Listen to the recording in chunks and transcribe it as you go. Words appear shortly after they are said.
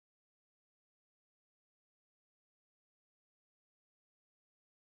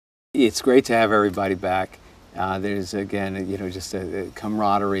It's great to have everybody back. There's again, just a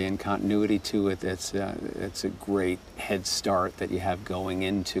camaraderie and continuity to it. It's a great head start that you have going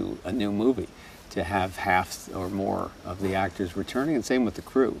into a new movie, to have half or more of the actors returning, and same with the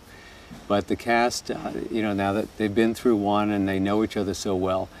crew. But the cast, now that they've been through one and they know each other so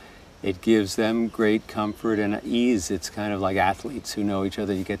well, it gives them great comfort and ease. It's kind of like athletes who know each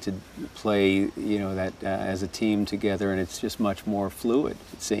other. You get to play, that as a team together, and it's just much more fluid,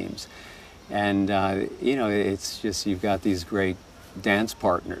 it seems. And, it's just, you've got these great dance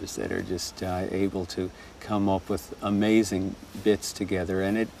partners that are just able to come up with amazing bits together,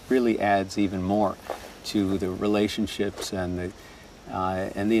 and it really adds even more to the relationships and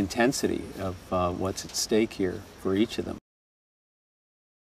the intensity of what's at stake here for each of them.